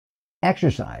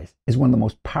Exercise is one of the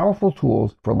most powerful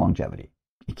tools for longevity.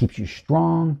 It keeps you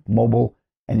strong, mobile,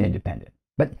 and independent.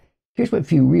 But here's what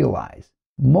few realize.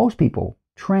 Most people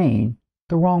train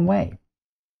the wrong way.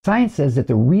 Science says that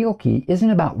the real key isn't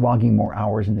about logging more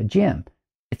hours in the gym.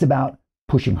 It's about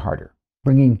pushing harder,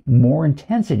 bringing more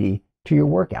intensity to your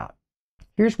workout.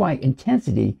 Here's why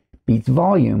intensity beats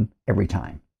volume every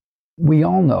time. We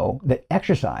all know that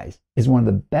exercise is one of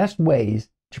the best ways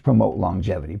to promote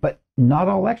longevity, but not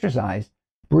all exercise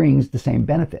brings the same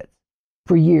benefits.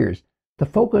 For years, the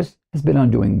focus has been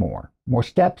on doing more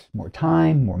steps, more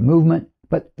time, more movement,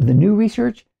 but the new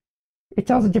research, it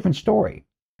tells a different story.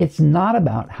 It's not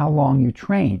about how long you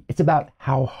train, it's about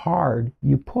how hard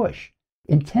you push.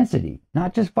 Intensity,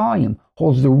 not just volume,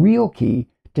 holds the real key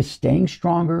to staying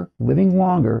stronger, living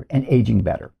longer, and aging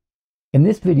better. In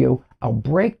this video, I'll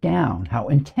break down how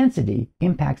intensity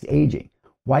impacts aging,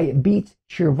 why it beats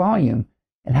sheer volume,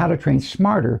 and how to train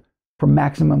smarter for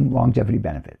maximum longevity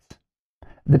benefits.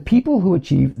 The people who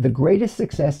achieve the greatest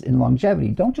success in longevity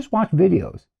don't just watch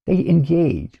videos, they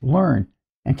engage, learn,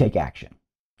 and take action.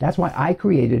 That's why I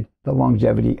created the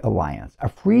Longevity Alliance, a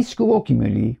free school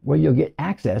community where you'll get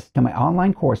access to my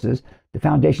online courses, The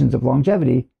Foundations of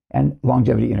Longevity and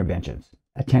Longevity Interventions.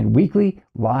 Attend weekly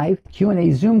live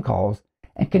Q&A Zoom calls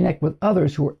and connect with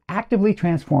others who are actively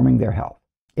transforming their health.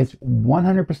 It's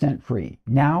 100% free,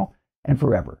 now and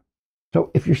forever. So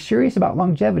if you're serious about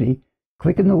longevity,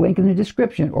 click in the link in the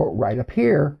description or right up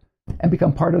here and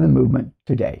become part of the movement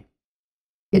today.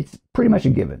 It's pretty much a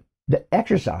given that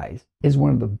exercise is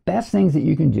one of the best things that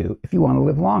you can do if you want to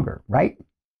live longer, right?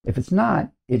 If it's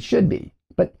not, it should be.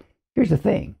 But here's the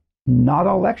thing, not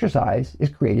all exercise is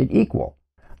created equal.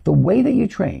 The way that you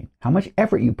train, how much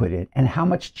effort you put in, and how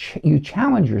much you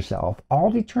challenge yourself all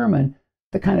determine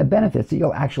the kind of benefits that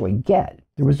you'll actually get,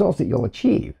 the results that you'll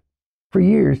achieve. For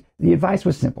years, the advice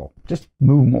was simple. Just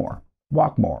move more,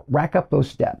 walk more, rack up those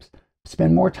steps,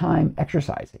 spend more time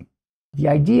exercising. The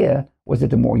idea was that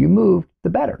the more you moved, the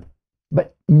better.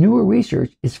 But newer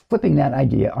research is flipping that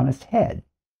idea on its head.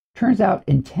 Turns out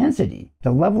intensity,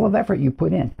 the level of effort you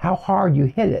put in, how hard you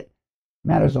hit it,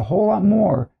 matters a whole lot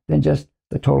more than just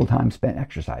the total time spent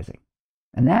exercising.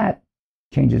 And that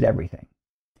changes everything.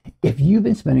 If you've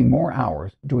been spending more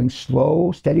hours doing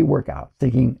slow, steady workouts,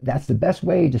 thinking that's the best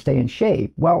way to stay in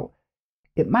shape, well,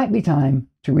 it might be time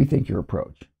to rethink your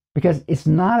approach. Because it's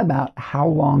not about how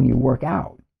long you work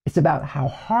out. It's about how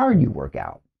hard you work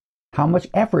out, how much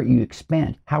effort you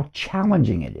expend, how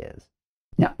challenging it is.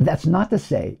 Now, that's not to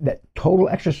say that total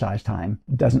exercise time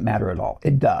doesn't matter at all.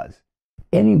 It does.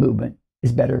 Any movement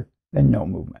is better than no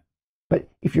movement. But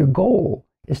if your goal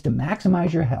is to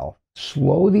maximize your health,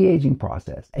 slow the aging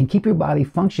process, and keep your body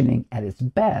functioning at its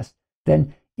best,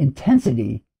 then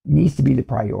intensity needs to be the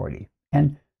priority.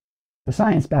 And the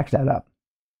science backs that up.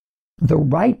 The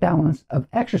right balance of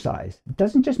exercise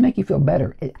doesn't just make you feel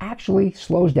better, it actually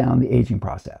slows down the aging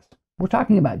process. We're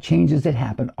talking about changes that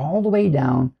happen all the way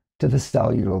down to the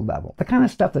cellular level, the kind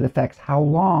of stuff that affects how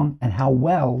long and how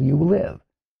well you live.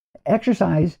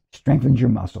 Exercise strengthens your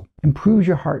muscle, improves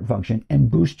your heart function, and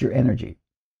boosts your energy.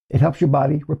 It helps your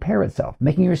body repair itself,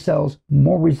 making your cells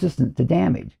more resistant to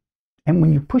damage. And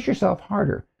when you push yourself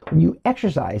harder, when you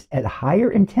exercise at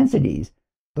higher intensities,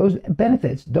 those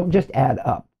benefits don't just add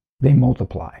up, they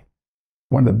multiply.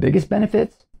 One of the biggest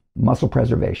benefits, muscle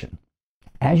preservation.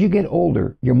 As you get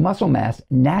older, your muscle mass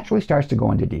naturally starts to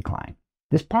go into decline.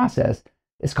 This process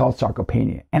is called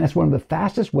sarcopenia, and it's one of the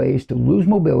fastest ways to lose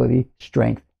mobility,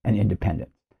 strength, and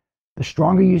independence. The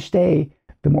stronger you stay,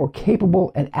 the more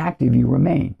capable and active you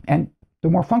remain, and the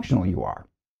more functional you are.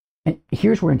 And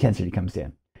here's where intensity comes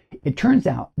in. It turns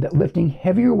out that lifting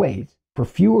heavier weights for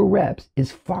fewer reps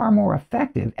is far more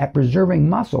effective at preserving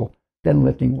muscle than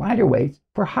lifting lighter weights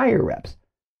for higher reps.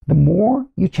 The more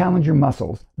you challenge your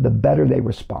muscles, the better they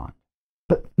respond.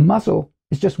 But muscle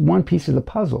is just one piece of the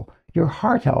puzzle. Your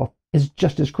heart health is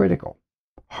just as critical.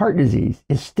 Heart disease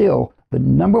is still the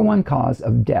 #1 cause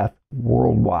of death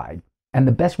worldwide. And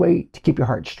the best way to keep your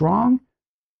heart strong,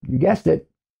 you guessed it,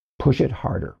 push it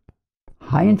harder.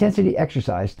 High intensity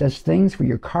exercise does things for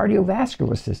your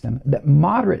cardiovascular system that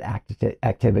moderate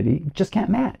activity just can't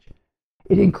match.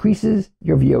 It increases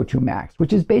your VO2 max,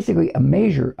 which is basically a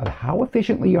measure of how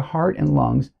efficiently your heart and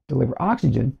lungs deliver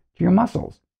oxygen to your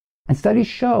muscles. And studies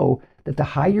show that the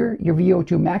higher your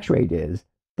VO2 max rate is,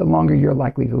 the longer you're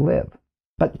likely to live.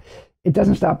 But it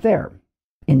doesn't stop there.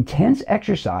 Intense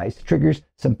exercise triggers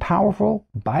some powerful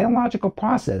biological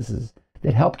processes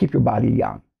that help keep your body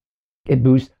young. It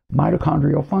boosts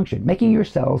mitochondrial function, making your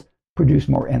cells produce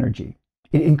more energy.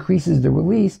 It increases the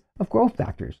release of growth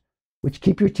factors, which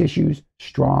keep your tissues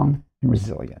strong and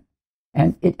resilient.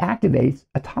 And it activates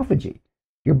autophagy,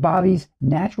 your body's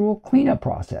natural cleanup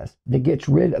process that gets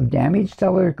rid of damaged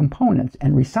cellular components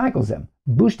and recycles them,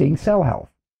 boosting cell health.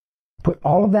 Put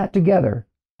all of that together,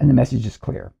 and the message is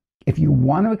clear. If you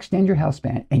want to extend your health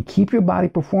span and keep your body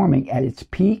performing at its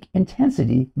peak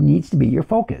intensity, needs to be your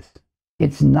focus.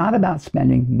 It's not about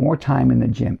spending more time in the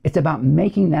gym. It's about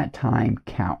making that time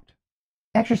count.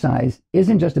 Exercise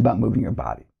isn't just about moving your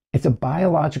body. It's a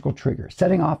biological trigger,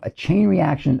 setting off a chain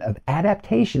reaction of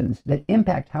adaptations that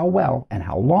impact how well and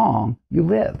how long you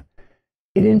live.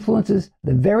 It influences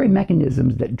the very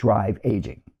mechanisms that drive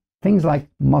aging. Things like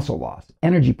muscle loss,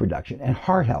 energy production, and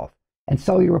heart health, and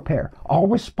cellular repair all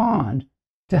respond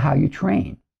to how you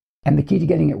train. And the key to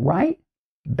getting it right?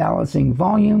 Balancing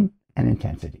volume and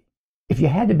intensity. If you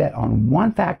had to bet on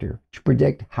one factor to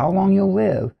predict how long you'll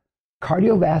live,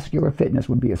 cardiovascular fitness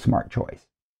would be a smart choice.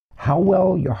 How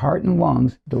well your heart and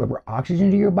lungs deliver oxygen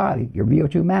to your body, your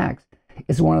VO2 max,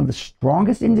 is one of the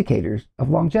strongest indicators of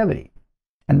longevity.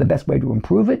 And the best way to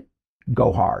improve it?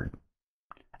 Go hard.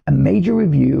 A major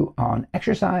review on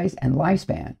exercise and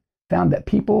lifespan found that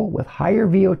people with higher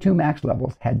VO2 max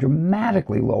levels had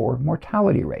dramatically lower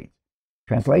mortality rates.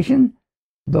 Translation?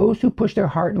 Those who push their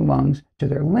heart and lungs to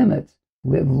their limits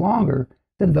live longer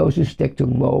than those who stick to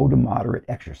low to moderate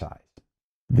exercise.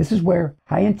 This is where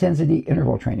high-intensity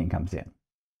interval training comes in.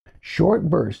 Short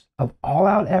bursts of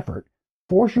all-out effort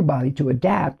force your body to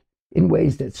adapt in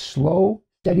ways that slow,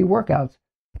 steady workouts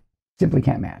simply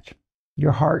can't match.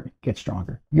 Your heart gets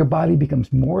stronger. Your body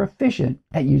becomes more efficient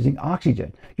at using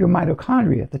oxygen. Your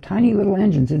mitochondria, the tiny little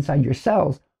engines inside your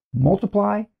cells,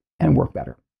 multiply and work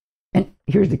better. And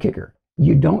here's the kicker.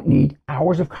 You don't need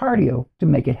hours of cardio to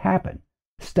make it happen.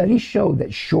 Studies show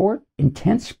that short,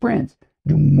 intense sprints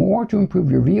do more to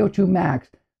improve your VO2 max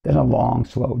than a long,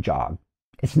 slow jog.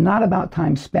 It's not about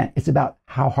time spent. It's about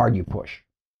how hard you push.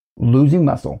 Losing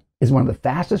muscle is one of the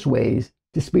fastest ways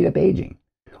to speed up aging.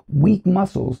 Weak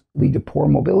muscles lead to poor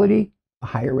mobility, a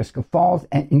higher risk of falls,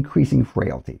 and increasing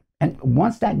frailty. And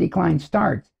once that decline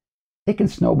starts, it can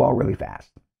snowball really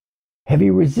fast.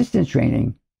 Heavy resistance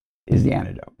training is the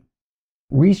antidote.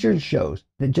 Research shows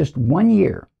that just 1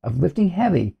 year of lifting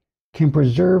heavy can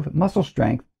preserve muscle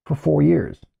strength for 4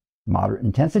 years. Moderate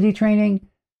intensity training,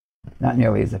 not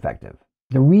nearly as effective.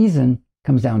 The reason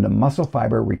comes down to muscle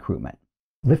fiber recruitment.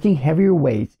 Lifting heavier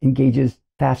weights engages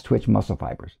fast twitch muscle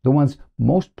fibers, the ones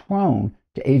most prone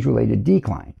to age-related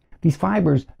decline. These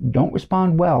fibers don't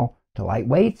respond well to light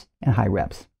weights and high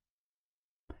reps.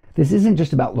 This isn't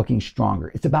just about looking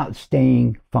stronger. It's about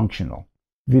staying functional.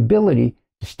 The ability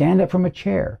to stand up from a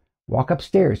chair, walk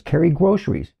upstairs, carry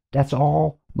groceries, that's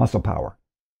all muscle power.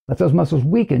 Let those muscles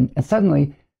weaken, and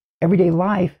suddenly everyday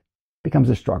life becomes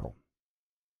a struggle.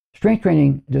 Strength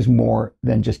training does more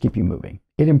than just keep you moving.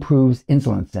 It improves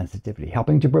insulin sensitivity,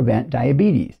 helping to prevent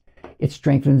diabetes. It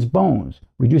strengthens bones,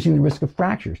 reducing the risk of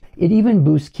fractures. It even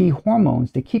boosts key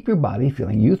hormones to keep your body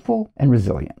feeling youthful and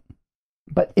resilient.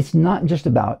 But it's not just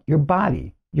about your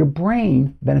body. Your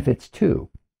brain benefits too.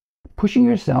 Pushing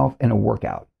yourself in a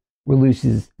workout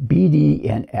releases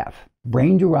BDNF,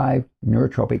 brain-derived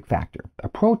neurotrophic factor, a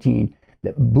protein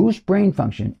that boosts brain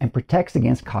function and protects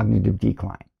against cognitive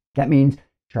decline. That means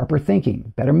sharper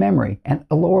thinking, better memory, and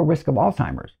a lower risk of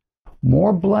Alzheimer's.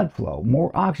 More blood flow,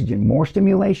 more oxygen, more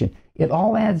stimulation. It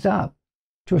all adds up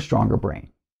to a stronger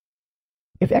brain.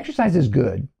 If exercise is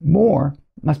good, more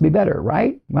must be better,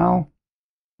 right? Well,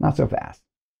 not so fast.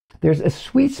 There's a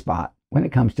sweet spot when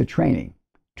it comes to training.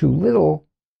 Too little,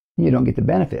 and you don't get the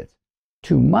benefits.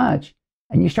 Too much,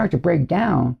 and you start to break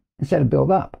down instead of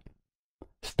build up.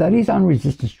 Studies on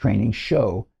resistance training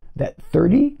show that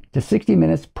 30 to 60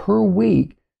 minutes per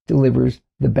week delivers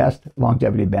the best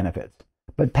longevity benefits.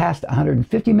 But past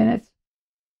 150 minutes,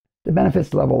 the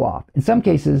benefits level off. In some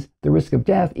cases, the risk of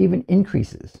death even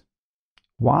increases.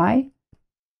 Why?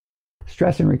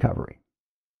 Stress and recovery.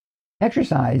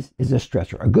 Exercise is a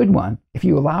stressor, a good one if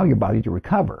you allow your body to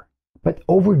recover. But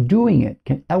overdoing it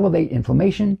can elevate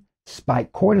inflammation,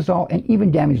 spike cortisol, and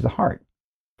even damage the heart.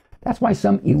 That's why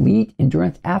some elite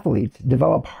endurance athletes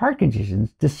develop heart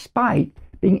conditions despite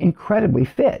being incredibly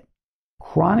fit.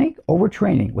 Chronic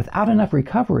overtraining without enough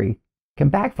recovery can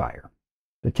backfire.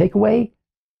 The takeaway?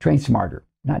 Train smarter,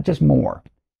 not just more.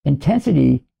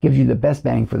 Intensity gives you the best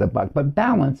bang for the buck, but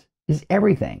balance is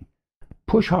everything.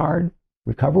 Push hard,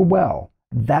 recover well.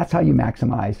 That's how you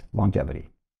maximize longevity.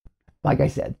 Like I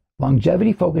said,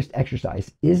 longevity-focused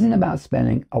exercise isn't about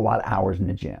spending a lot of hours in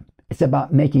the gym. It's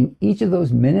about making each of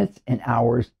those minutes and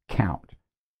hours count.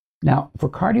 Now, for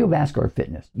cardiovascular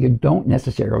fitness, you don't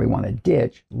necessarily want to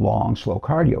ditch long, slow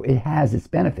cardio. It has its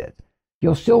benefits.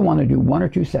 You'll still want to do 1 or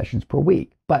 2 sessions per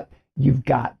week, but you've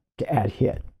got to add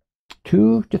HIIT.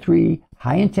 2 to 3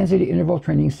 high-intensity interval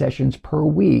training sessions per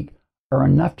week are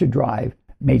enough to drive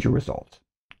major results.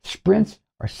 Sprints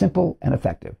are simple and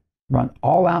effective. Run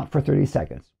all out for 30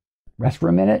 seconds. Rest for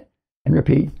a minute and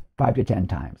repeat 5 to 10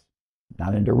 times.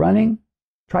 Not into running?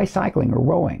 Try cycling or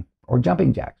rowing or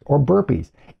jumping jacks or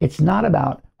burpees. It's not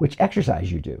about which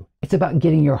exercise you do. It's about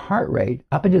getting your heart rate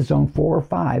up into zone 4 or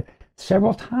 5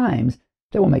 several times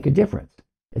that will make a difference.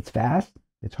 It's fast,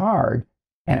 it's hard,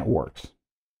 and it works.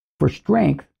 For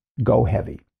strength, go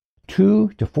heavy.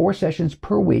 2 to 4 sessions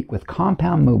per week with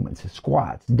compound movements,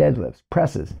 squats, deadlifts,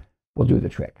 presses will do the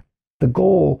trick. The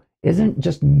goal isn't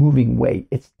just moving weight,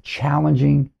 it's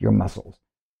challenging your muscles.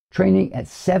 Training at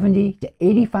 70 to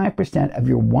 85% of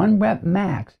your 1 rep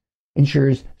max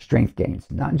ensures strength gains,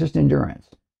 not just endurance.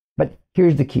 But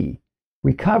here's the key.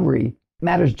 Recovery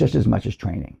matters just as much as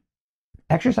training.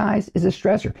 Exercise is a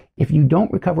stressor. If you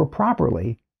don't recover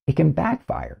properly, it can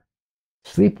backfire.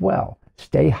 Sleep well,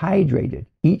 stay hydrated,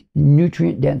 eat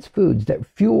nutrient-dense foods that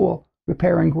fuel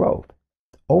repair and growth.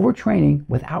 Overtraining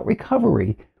without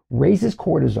recovery raises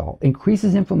cortisol,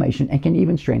 increases inflammation, and can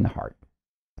even strain the heart.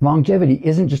 Longevity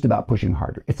isn't just about pushing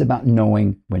harder. It's about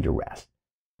knowing when to rest.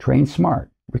 Train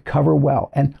smart, recover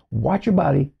well, and watch your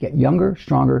body get younger,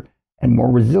 stronger, and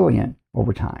more resilient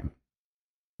over time.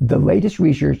 The latest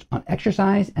research on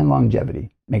exercise and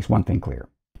longevity makes one thing clear.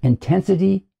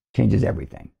 Intensity changes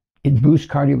everything. It boosts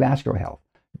cardiovascular health,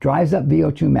 drives up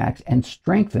VO2 max, and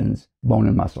strengthens bone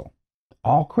and muscle.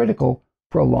 All critical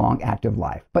for a long, active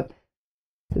life. But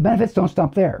the benefits don't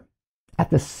stop there. At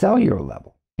the cellular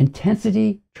level,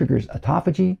 intensity triggers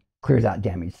autophagy, clears out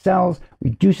damaged cells,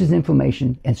 reduces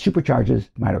inflammation, and supercharges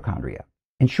mitochondria.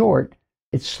 In short,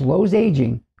 it slows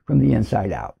aging from the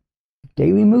inside out.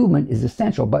 Daily movement is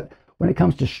essential, but when it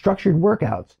comes to structured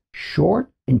workouts, short,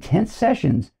 intense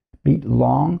sessions beat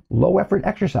long, low-effort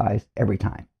exercise every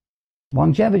time.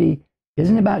 Longevity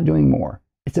isn't about doing more.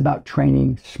 It's about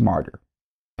training smarter.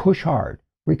 Push hard,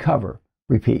 recover,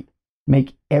 repeat.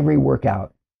 Make every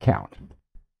workout count.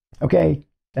 Okay,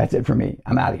 that's it for me.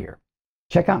 I'm out of here.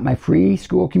 Check out my free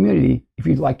school community if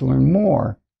you'd like to learn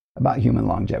more about human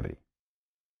longevity.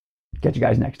 Catch you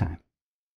guys next time.